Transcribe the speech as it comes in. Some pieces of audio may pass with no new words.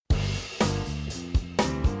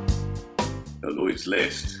the Lloyd's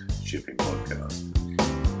List Shipping Podcast.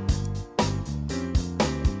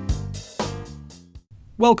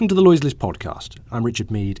 Welcome to the Lloyd's List Podcast. I'm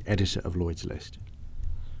Richard Mead, editor of Lloyd's List.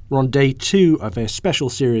 We're on day 2 of a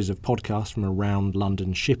special series of podcasts from around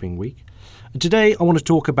London Shipping Week. And today I want to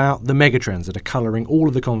talk about the megatrends that are colouring all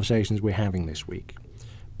of the conversations we're having this week.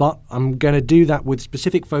 But I'm going to do that with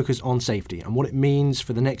specific focus on safety and what it means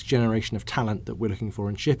for the next generation of talent that we're looking for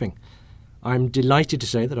in shipping. I'm delighted to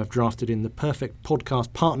say that I've drafted in the perfect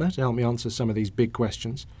podcast partner to help me answer some of these big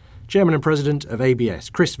questions. Chairman and President of ABS,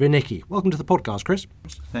 Chris Wiernicki. Welcome to the podcast, Chris.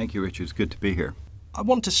 Thank you, Richard. It's good to be here. I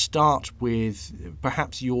want to start with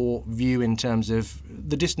perhaps your view in terms of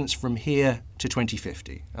the distance from here to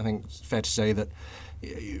 2050. I think it's fair to say that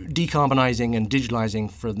decarbonising and digitalising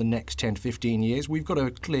for the next 10 to 15 years, we've got a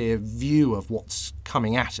clear view of what's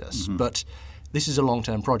coming at us. Mm-hmm. But this is a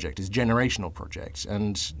long-term project, it's a generational project,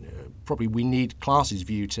 and probably we need Class's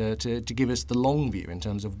view to give us the long view in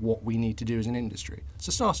terms of what we need to do as an industry.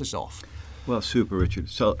 So start us off. Well, super, Richard.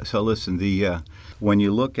 So listen, when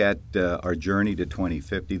you look at our journey to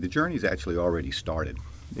 2050, the journey's actually already started.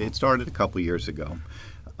 It started a couple years ago,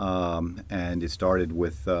 and it started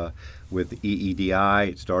with EEDI.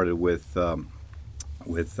 It started with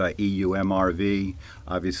EU MRV.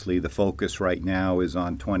 Obviously, the focus right now is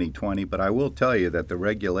on 2020, but I will tell you that the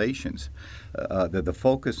regulations, that the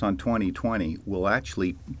focus on 2020 will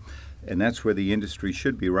actually, and that's where the industry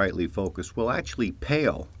should be rightly focused, will actually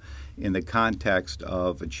pale in the context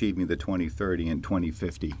of achieving the 2030 and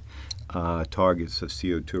 2050 targets of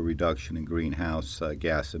CO2 reduction and greenhouse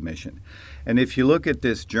gas emission. And if you look at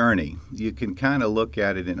this journey, you can kind of look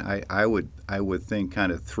at it in, I would think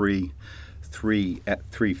kind of three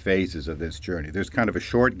phases of this journey. There's kind of a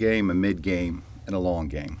short game, a mid game, and a long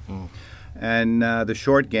game. And the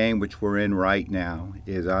short game, which we're in right now,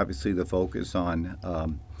 is obviously the focus on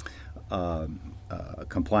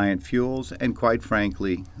compliant fuels and, quite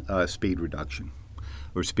frankly, speed reduction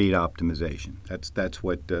or speed optimization. That's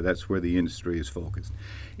where the industry is focused.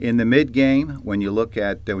 In the mid game, when you look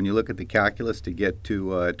at the calculus to get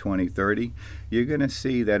to 2030, you're going to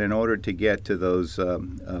see that in order to get to those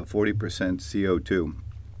 40% CO2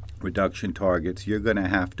 reduction targets, you're going to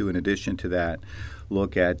have to, in addition to that,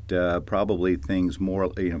 look at probably things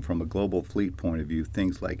more, from a global fleet point of view,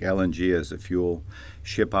 things like LNG as a fuel,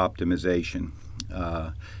 ship optimization,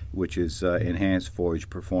 which is enhanced voyage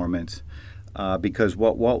performance. Because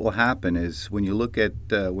what will happen is when you look at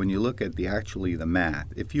the math,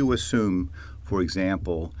 if you assume, for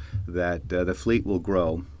example, that the fleet will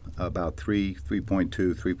grow about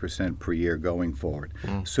 3% per year going forward.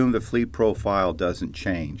 Assume the fleet profile doesn't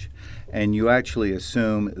change, and you actually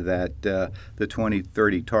assume that the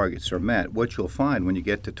 2030 targets are met. What you'll find when you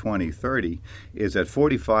get to 2030 is that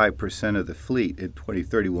 45% of the fleet in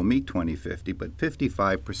 2030 will meet 2050, but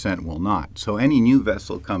 55% will not. So any new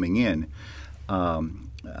vessel coming in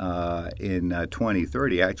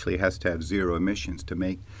 2030 actually has to have zero emissions to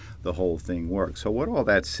make the whole thing work. So what all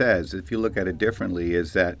that says, if you look at it differently,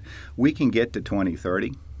 is that we can get to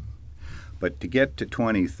 2030, but to get to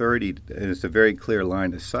 2030, and it's a very clear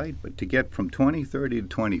line of sight, but to get from 2030 to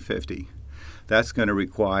 2050, that's going to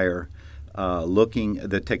require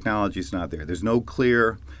the technology's not there. There's no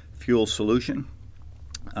clear fuel solution.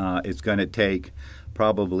 It's going to take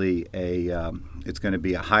probably it's going to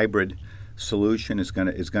be a hybrid solution. Is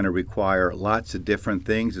going to require lots of different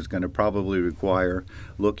things. It's going to probably require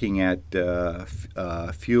looking at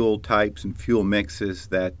fuel types and fuel mixes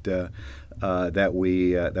that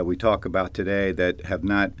we talk about today that are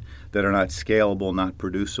not scalable, not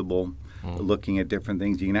producible. Looking at different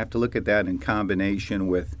things, you're going to have to look at that in combination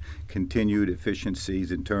with continued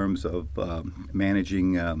efficiencies in terms of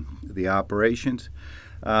managing the operations.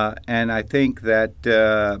 And I think that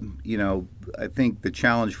I think the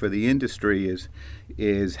challenge for the industry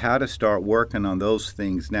is how to start working on those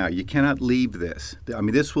things now. You cannot leave this. I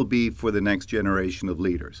mean, this will be for the next generation of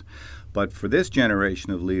leaders, but for this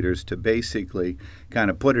generation of leaders to basically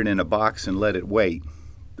kind of put it in a box and let it wait.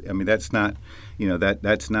 I mean, that's not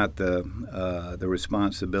the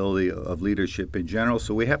responsibility of leadership in general.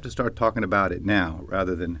 So we have to start talking about it now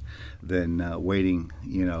rather than waiting,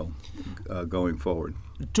 going forward.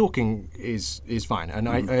 Talking is fine, and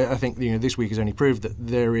I think this week has only proved that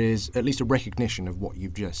there is at least a recognition of what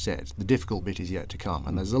you've just said. The difficult bit is yet to come,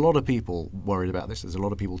 and there's a lot of people worried about this. There's a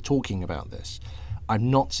lot of people talking about this.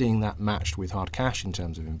 I'm not seeing that matched with hard cash in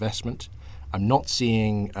terms of investment. I'm not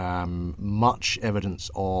seeing much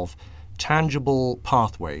evidence of tangible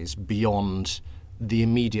pathways beyond the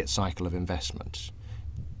immediate cycle of investment.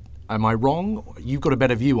 Am I wrong? You've got a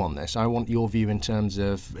better view on this. I want your view in terms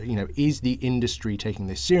of, is the industry taking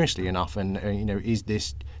this seriously enough, and is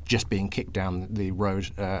this just being kicked down the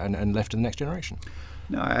road and left to the next generation?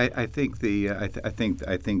 No, I think I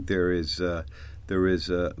think there is a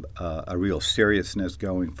real seriousness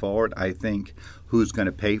going forward. I think who's going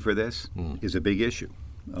to pay for this is a big issue.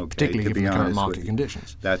 Okay, particularly given the current market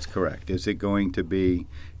conditions. That's correct. Is it going to be?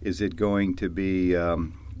 Is it going to be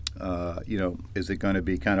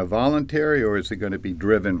kind of voluntary, or is it going to be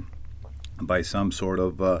driven by some sort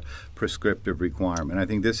of prescriptive requirement? I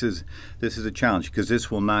think this is a challenge, because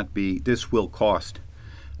this will cost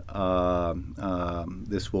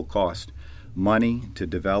money to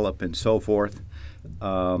develop and so forth.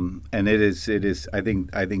 And it is. I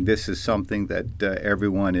think this is something that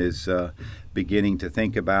everyone is beginning to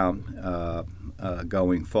think about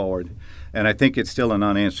going forward. And I think it's still an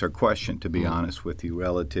unanswered question, to be honest with you,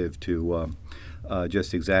 relative to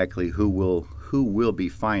just exactly who will be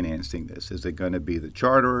financing this. Is it going to be the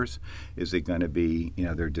charterers? Is it going to be,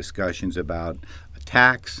 there are discussions about a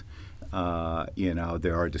tax?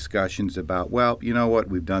 There are discussions about, well, you know what,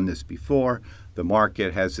 we've done this before. The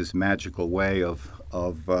market has this magical way of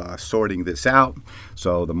sorting this out,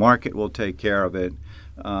 so the market will take care of it.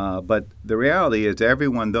 But the reality is,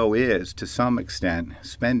 everyone, though, is to some extent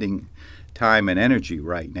spending time and energy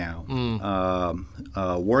right now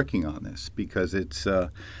working on this, because it's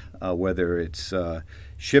whether it's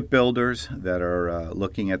shipbuilders that are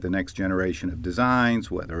looking at the next generation of designs,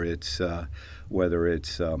 whether it's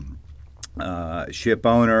ship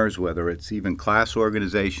owners, whether it's even class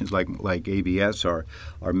organizations like ABS are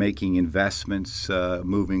making investments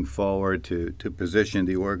moving forward to position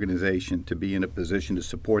the organization to be in a position to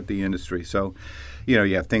support the industry. So,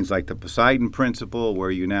 you have things like the Poseidon Principle,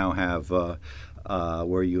 where you now have kind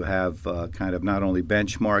of not only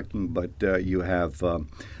benchmarking, but you have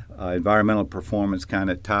environmental performance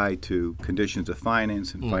kind of tied to conditions of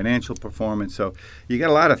finance and financial performance. So you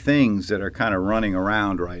got a lot of things that are kind of running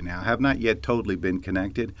around right now, have not yet totally been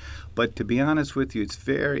connected. But to be honest with you,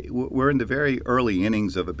 we're in the very early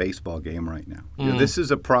innings of a baseball game right now. This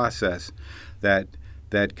is a process that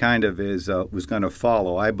kind of was going to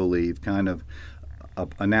follow, I believe, kind of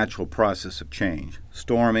a natural process of change: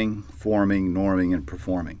 storming, forming, norming, and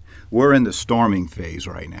performing. We're in the storming phase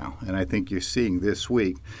right now, and I think you're seeing this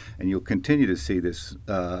week, and you'll continue to see this,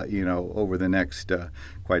 over the next,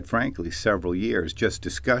 quite frankly, several years. Just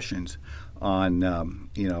discussions on,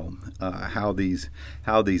 how these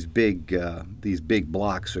big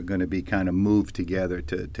blocks are going to be kind of moved together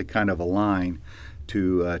to kind of align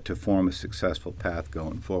to form a successful path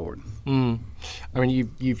going forward. I mean,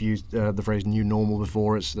 you've used the phrase "new normal"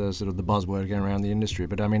 before. It's the sort of the buzzword going around the industry.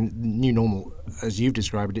 But I mean, new normal, as you've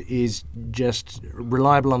described it, is just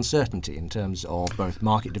reliable uncertainty in terms of both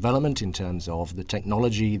market development, in terms of the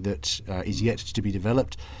technology that is yet to be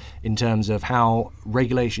developed, in terms of how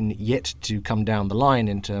regulation yet to come down the line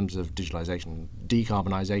in terms of digitalization,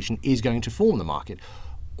 decarbonisation is going to form the market.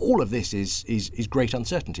 All of this is great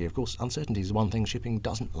uncertainty. Of course, uncertainty is the one thing shipping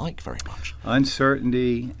doesn't like very much.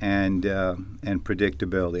 Uncertainty and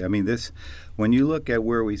predictability. I mean, when you look at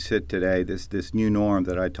where we sit today, this new norm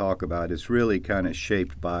that I talk about is really kind of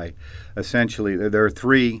shaped by, essentially, there are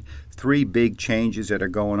three big changes that are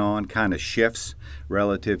going on, kind of shifts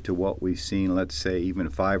relative to what we've seen, let's say, even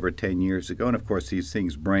 5 or 10 years ago. And of course, these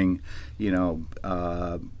things bring,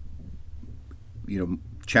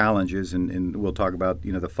 challenges, and we'll talk about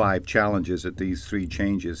the 5 challenges that these 3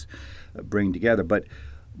 changes bring together. But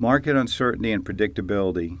market uncertainty and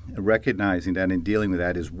predictability, recognizing that and dealing with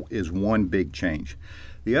that is one big change.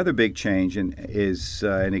 The other big change, and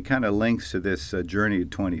it kind of links to this journey to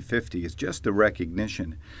 2050, is just the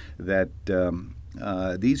recognition that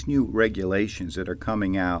these new regulations that are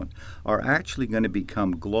coming out are actually going to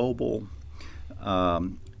become global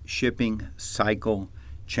shipping cycle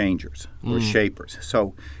changers or shapers.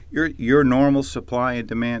 So your normal supply and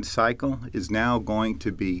demand cycle is now going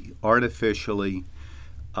to be artificially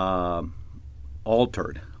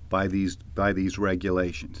altered by these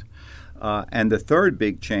regulations. And the third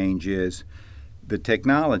big change is the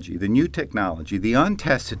technology, the new technology, the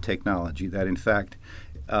untested technology that in fact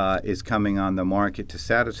is coming on the market to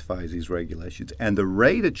satisfy these regulations, and the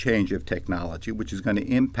rate of change of technology, which is going to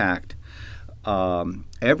impact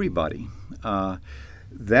everybody.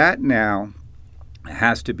 That now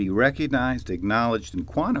has to be recognized, acknowledged, and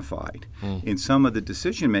quantified in some of the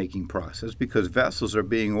decision-making process, because vessels are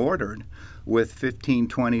being ordered with 15,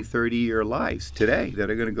 20, 30-year lives today that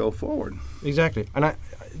are going to go forward. Exactly. And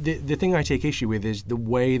the thing I take issue with is the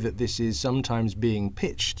way that this is sometimes being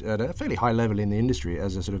pitched at a fairly high level in the industry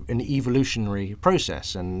as a sort of an evolutionary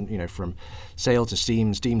process. And, from sail to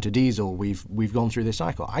steam to diesel, we've gone through this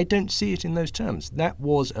cycle. I don't see it in those terms. That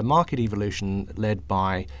was a market evolution led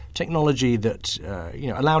by technology that,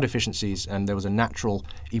 allowed efficiencies, and there was a natural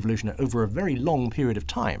evolution over a very long period of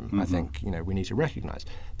time, I think, we need to recognize.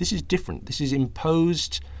 This is different. This is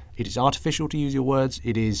imposed. It is artificial, to use your words.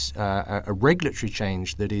 It is a regulatory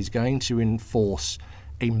change that is going to enforce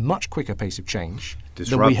a much quicker pace of change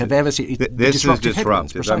than we have ever seen. This is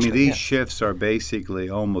disruptive. I mean, these shifts are basically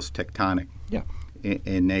almost tectonic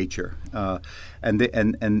in nature, and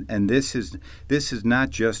this is not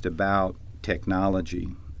just about technology.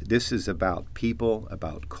 This is about people,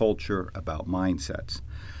 about culture, about mindsets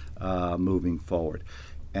moving forward.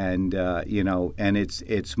 And and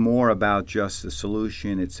it's more about just the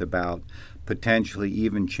solution. It's about potentially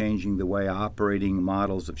even changing the way operating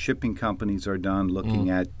models of shipping companies are done. Looking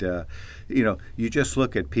at, you just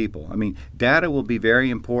look at people. I mean, data will be very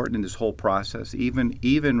important in this whole process.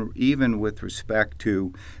 Even with respect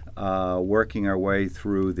to working our way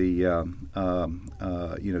through the,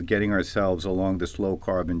 getting ourselves along this low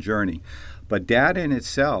carbon journey. But data in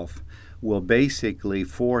itself will basically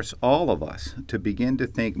force all of us to begin to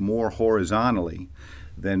think more horizontally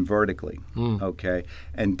than vertically, okay?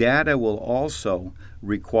 And data will also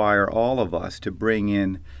require all of us to bring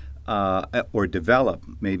in or develop,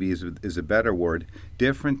 maybe is a better word,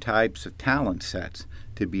 different types of talent sets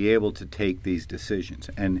to be able to take these decisions.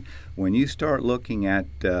 And when you start looking at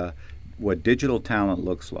what digital talent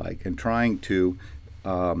looks like and trying to,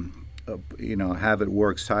 have it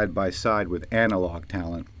work side by side with analog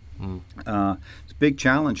talent, it's a big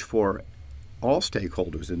challenge for all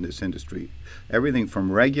stakeholders in this industry, everything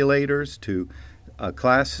from regulators to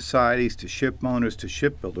class societies to ship owners to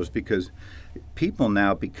shipbuilders, because people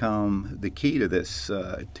now become the key to this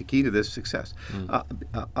success.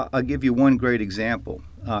 I'll give you one great example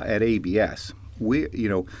at ABS.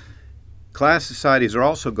 Class societies are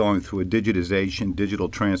also going through a digital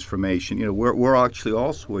transformation. We're actually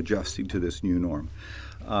also adjusting to this new norm.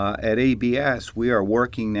 At ABS, we are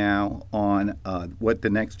working now on what the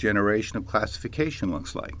next generation of classification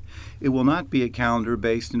looks like. It will not be a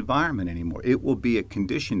calendar-based environment anymore. It will be a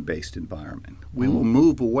condition-based environment. We will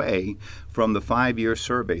move away from the 5-year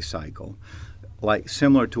survey cycle, like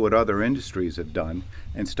similar to what other industries have done,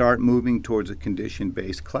 and start moving towards a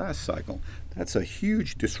condition-based class cycle. That's a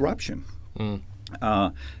huge disruption.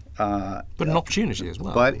 But an opportunity as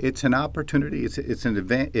well. But it's an opportunity. It's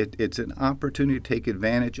an opportunity to take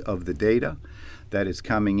advantage of the data that is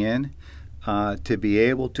coming in to be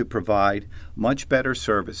able to provide much better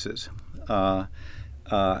services, but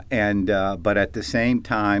at the same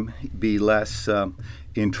time be less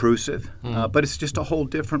intrusive. But it's just a whole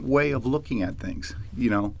different way of looking at things,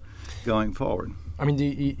 going forward. I mean,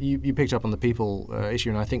 you picked up on the people issue,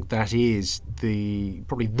 and I think that is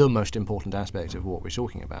probably the most important aspect of what we're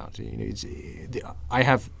talking about. I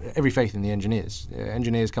have every faith in the engineers.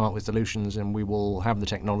 Engineers come up with solutions, and we will have the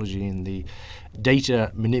technology and the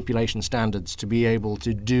data manipulation standards to be able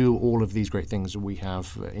to do all of these great things that we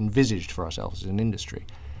have envisaged for ourselves as an industry.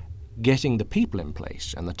 Getting the people in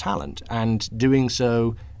place and the talent, and doing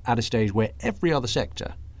so at a stage where every other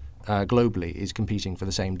sector globally is competing for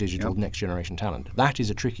the same digital next generation talent. That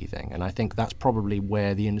is a tricky thing, and I think that's probably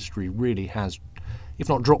where the industry really has, if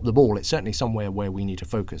not dropped the ball, it's certainly somewhere where we need to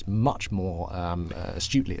focus much more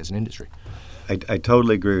astutely as an industry. I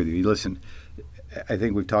totally agree with you. Listen, I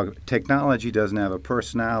think we've talked, technology doesn't have a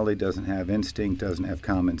personality, doesn't have instinct, doesn't have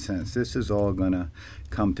common sense. This is all going to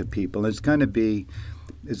come to people. It's going to be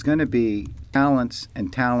talents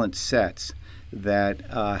and talent sets that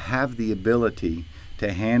have the ability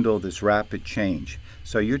to handle this rapid change.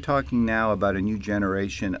 So you're talking now about a new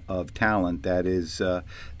generation of talent that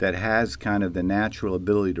has kind of the natural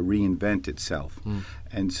ability to reinvent itself.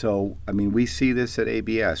 And so, I mean, we see this at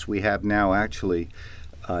ABS. We have now actually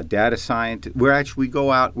data scientists. We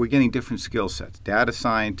go out, we're getting different skill sets. Data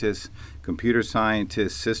scientists, computer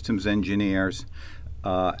scientists, systems engineers,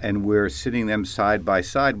 and we're sitting them side by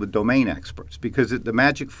side with domain experts, because the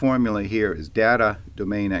magic formula here is data,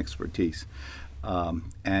 domain expertise.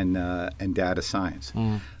 And data science.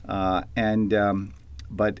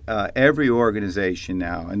 But every organization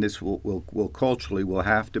now, and this will culturally, will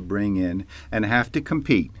have to bring in and have to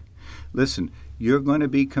compete. Listen, you're going to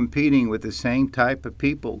be competing with the same type of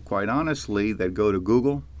people, quite honestly, that go to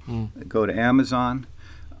Google, that go to Amazon,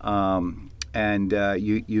 and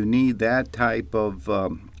you need that type of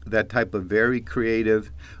that type of very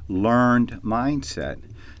creative, learned mindset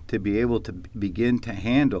to be able to begin to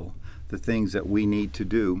handle the things that we need to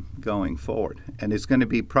do going forward. And it's going to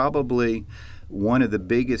be probably one of the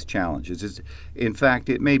biggest challenges. In fact,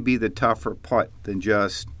 it may be the tougher part than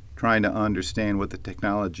just trying to understand what the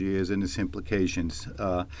technology is and its implications,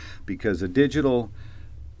 because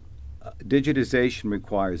digitization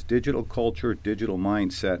requires digital culture, digital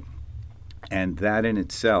mindset, and that in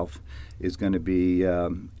itself is going to be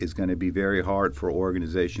very hard for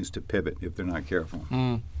organizations to pivot if they're not careful.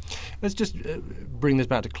 Let's just bring this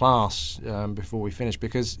back to class before we finish,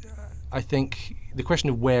 because I think the question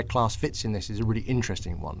of where class fits in this is a really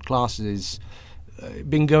interesting one. Class has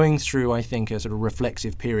been going through, I think, a sort of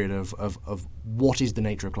reflexive period of what is the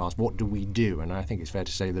nature of class, what do we do? And I think it's fair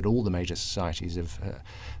to say that all the major societies have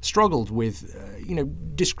struggled with,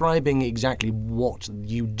 describing exactly what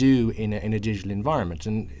you do in a digital environment.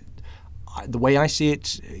 And the way I see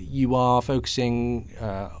it, you are focusing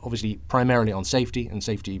obviously primarily on safety, and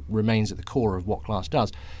safety remains at the core of what class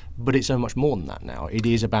does. But it's so much more than that now. It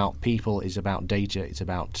is about people, it's about data, it's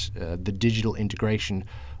about the digital integration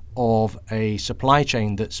of a supply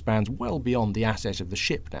chain that spans well beyond the asset of the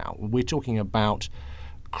ship now. We're talking about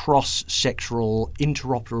cross-sectoral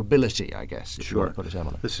interoperability, I guess, if you want to put a term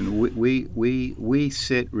on it. Listen, we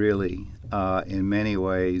sit really in many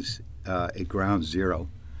ways at ground zero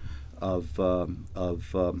of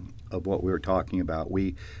what we were talking about.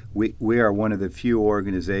 We are one of the few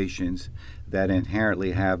organizations that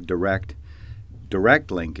inherently have direct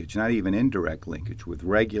linkage, not even indirect linkage, with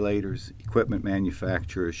regulators, equipment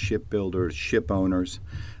manufacturers, shipbuilders, ship owners,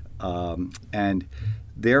 and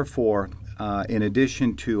therefore, in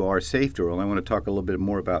addition to our safety role, I want to talk a little bit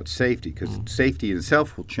more about safety, because safety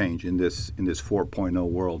itself will change in this 4.0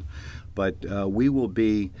 world. But we will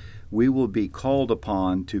be called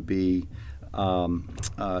upon to be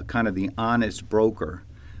kind of the honest broker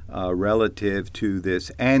relative to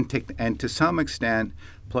this, and to some extent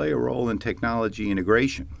play a role in technology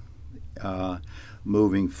integration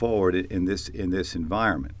moving forward in this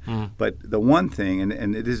environment. But the one thing,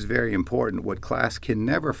 and it is very important, what class can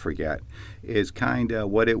never forget is kind of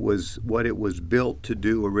what it was built to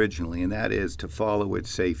do originally, and that is to follow its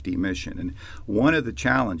safety mission. And one of the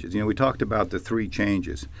challenges, we talked about the 3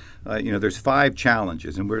 changes. There's 5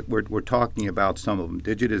 challenges, and we're talking about some of them: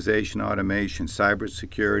 digitization, automation,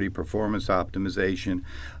 cybersecurity, performance optimization,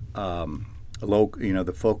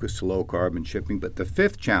 the focus to low carbon shipping. But the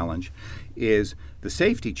 5th challenge is the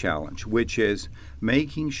safety challenge, which is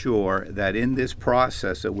making sure that in this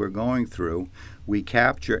process that we're going through, we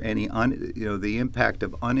capture any the impact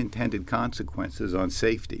of unintended consequences on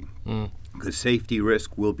safety. Because safety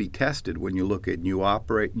risk will be tested when you look at new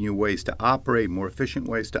ways to operate, more efficient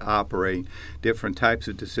ways to operate, different types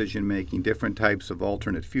of decision making, different types of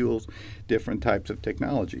alternate fuels, different types of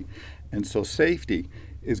technology. And so safety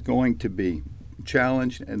is going to be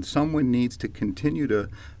challenged, and someone needs to continue to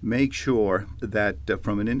make sure that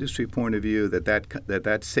from an industry point of view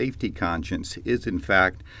that safety conscience is in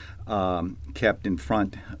fact kept in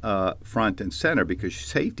front and center, because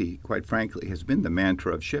safety, quite frankly, has been the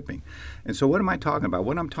mantra of shipping. And so what am I talking about?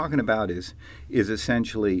 What I'm talking about is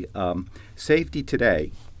essentially safety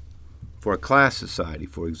today for a class society,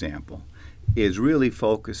 for example, is really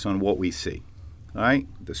focused on what we see. All right,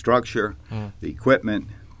 the structure, the equipment,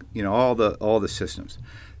 all the systems.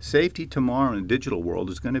 Safety tomorrow in the digital world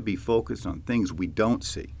is going to be focused on things we don't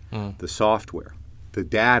see: the software, the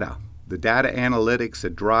data analytics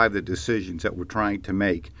that drive the decisions that we're trying to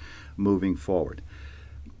make moving forward.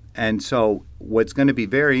 And so, what's going to be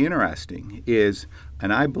very interesting is,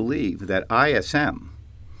 and I believe that ISM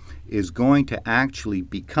is going to actually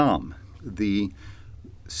become the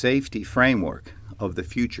safety framework of the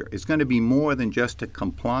future. It's going to be more than just a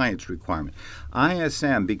compliance requirement.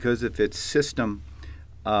 ISM, because of its system,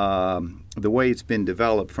 the way it's been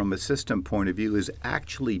developed from a system point of view, is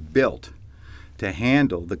actually built to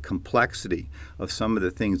handle the complexity of some of the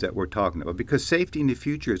things that we're talking about. Because safety in the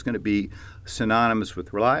future is going to be synonymous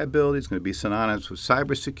with reliability, it's going to be synonymous with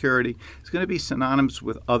cybersecurity, it's going to be synonymous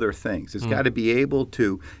with other things. It's got to be able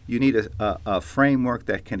to, you need a framework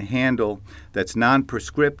that can handle, that's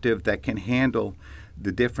non-prescriptive, that can handle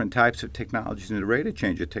the different types of technologies and the rate of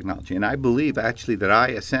change of technology. And I believe actually that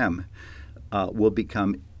ISM will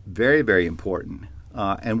become very, very important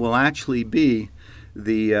and will actually be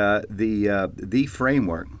the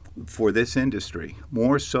framework for this industry,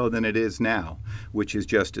 more so than it is now, which is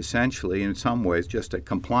just essentially, in some ways, just a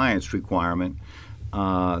compliance requirement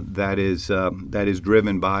that is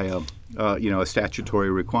driven by a statutory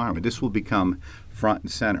requirement. This will become front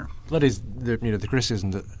and center. That is the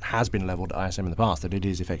criticism that has been levelled at ISM in the past, that it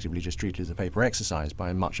is effectively just treated as a paper exercise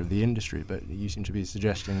by much of the industry. But you seem to be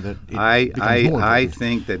suggesting that it becomes more I important.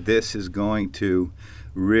 think that this is going to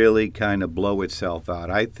really kind of blow itself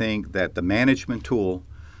out. I think that the management tool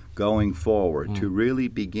going forward to really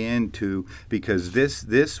begin to, because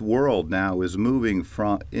this world now is moving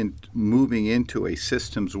into a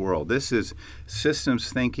systems world. This is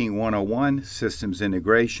systems thinking 101, systems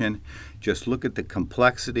integration. Just look at the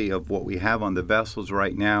complexity of what we have on the vessels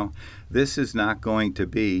right now. This is not going to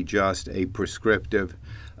be just a prescriptive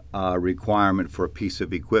requirement for a piece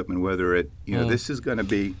of equipment, whether this is going to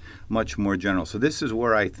be much more general. So this is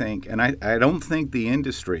where I think, and I don't think the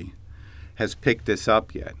industry has picked this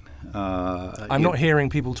up yet. I'm not hearing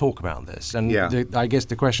people talk about this, and I guess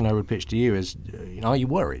the question I would pitch to you is, are you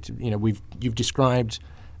worried? You've described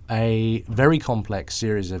a very complex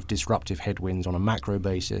series of disruptive headwinds on a macro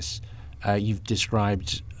basis. You've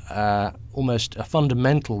described almost a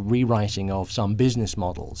fundamental rewriting of some business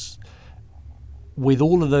models. With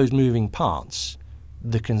all of those moving parts,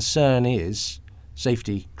 the concern is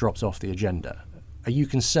safety drops off the agenda. Are you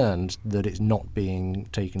concerned that it's not being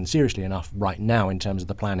taken seriously enough right now in terms of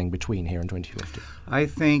the planning between here and 2050? I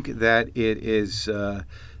think that it is the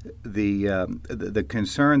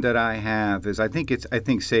concern that I have is I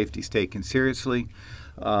think safety is taken seriously,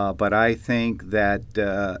 but I think that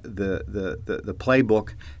the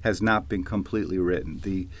playbook has not been completely written.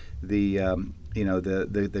 The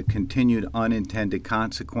continued unintended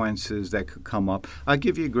consequences that could come up. I'll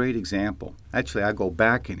give you a great example. Actually, I go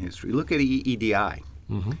back in history. Look at EEDI.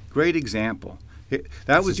 Mm-hmm. Great example.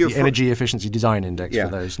 That was your Energy Efficiency Design Index for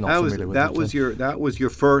those not familiar with it. That was your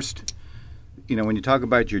first. When you talk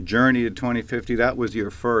about your journey to 2050, that was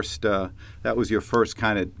your first kind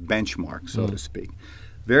of benchmark, so to speak.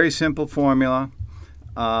 Very simple formula.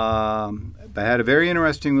 But had a very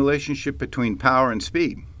interesting relationship between power and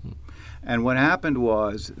speed. And what happened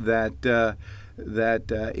was that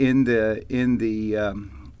in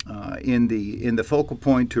the focal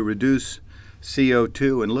point to reduce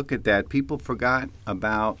CO2 and look at that, people forgot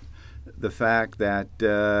about the fact that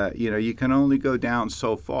you can only go down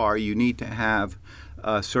so far. You need to have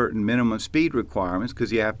certain minimum speed requirements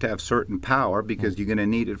because you have to have certain power because you're going to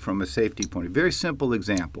need it from a safety point of view. Very simple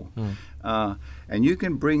example. And you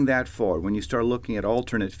can bring that forward when you start looking at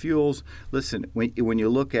alternate fuels. Listen, when you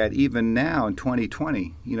look at even now in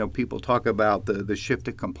 2020, people talk about the shift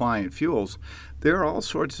to compliant fuels. There are all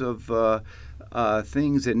sorts of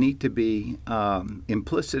things that need to be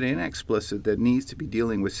implicit and explicit that needs to be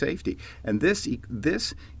dealing with safety. And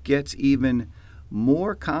this gets even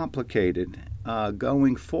more complicated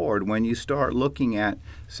going forward when you start looking at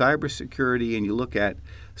cybersecurity and you look at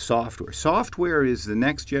software. Software is the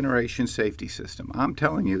next generation safety system. I'm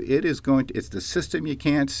telling you, it's the system you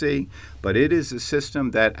can't see, but it is a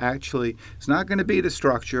system that actually, it's not going to be the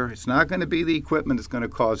structure, it's not going to be the equipment that's going to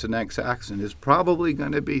cause the next accident. It's probably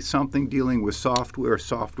going to be something dealing with software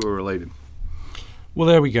related. Well,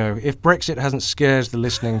 there we go. If Brexit hasn't scared the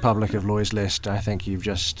listening public of Lloyd's List, I think you've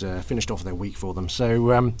just finished off their week for them.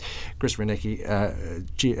 So, Chris Wienicki,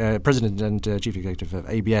 President and Chief Executive of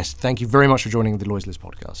ABS, thank you very much for joining the Lloyd's List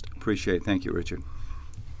podcast. Appreciate it. Thank you, Richard.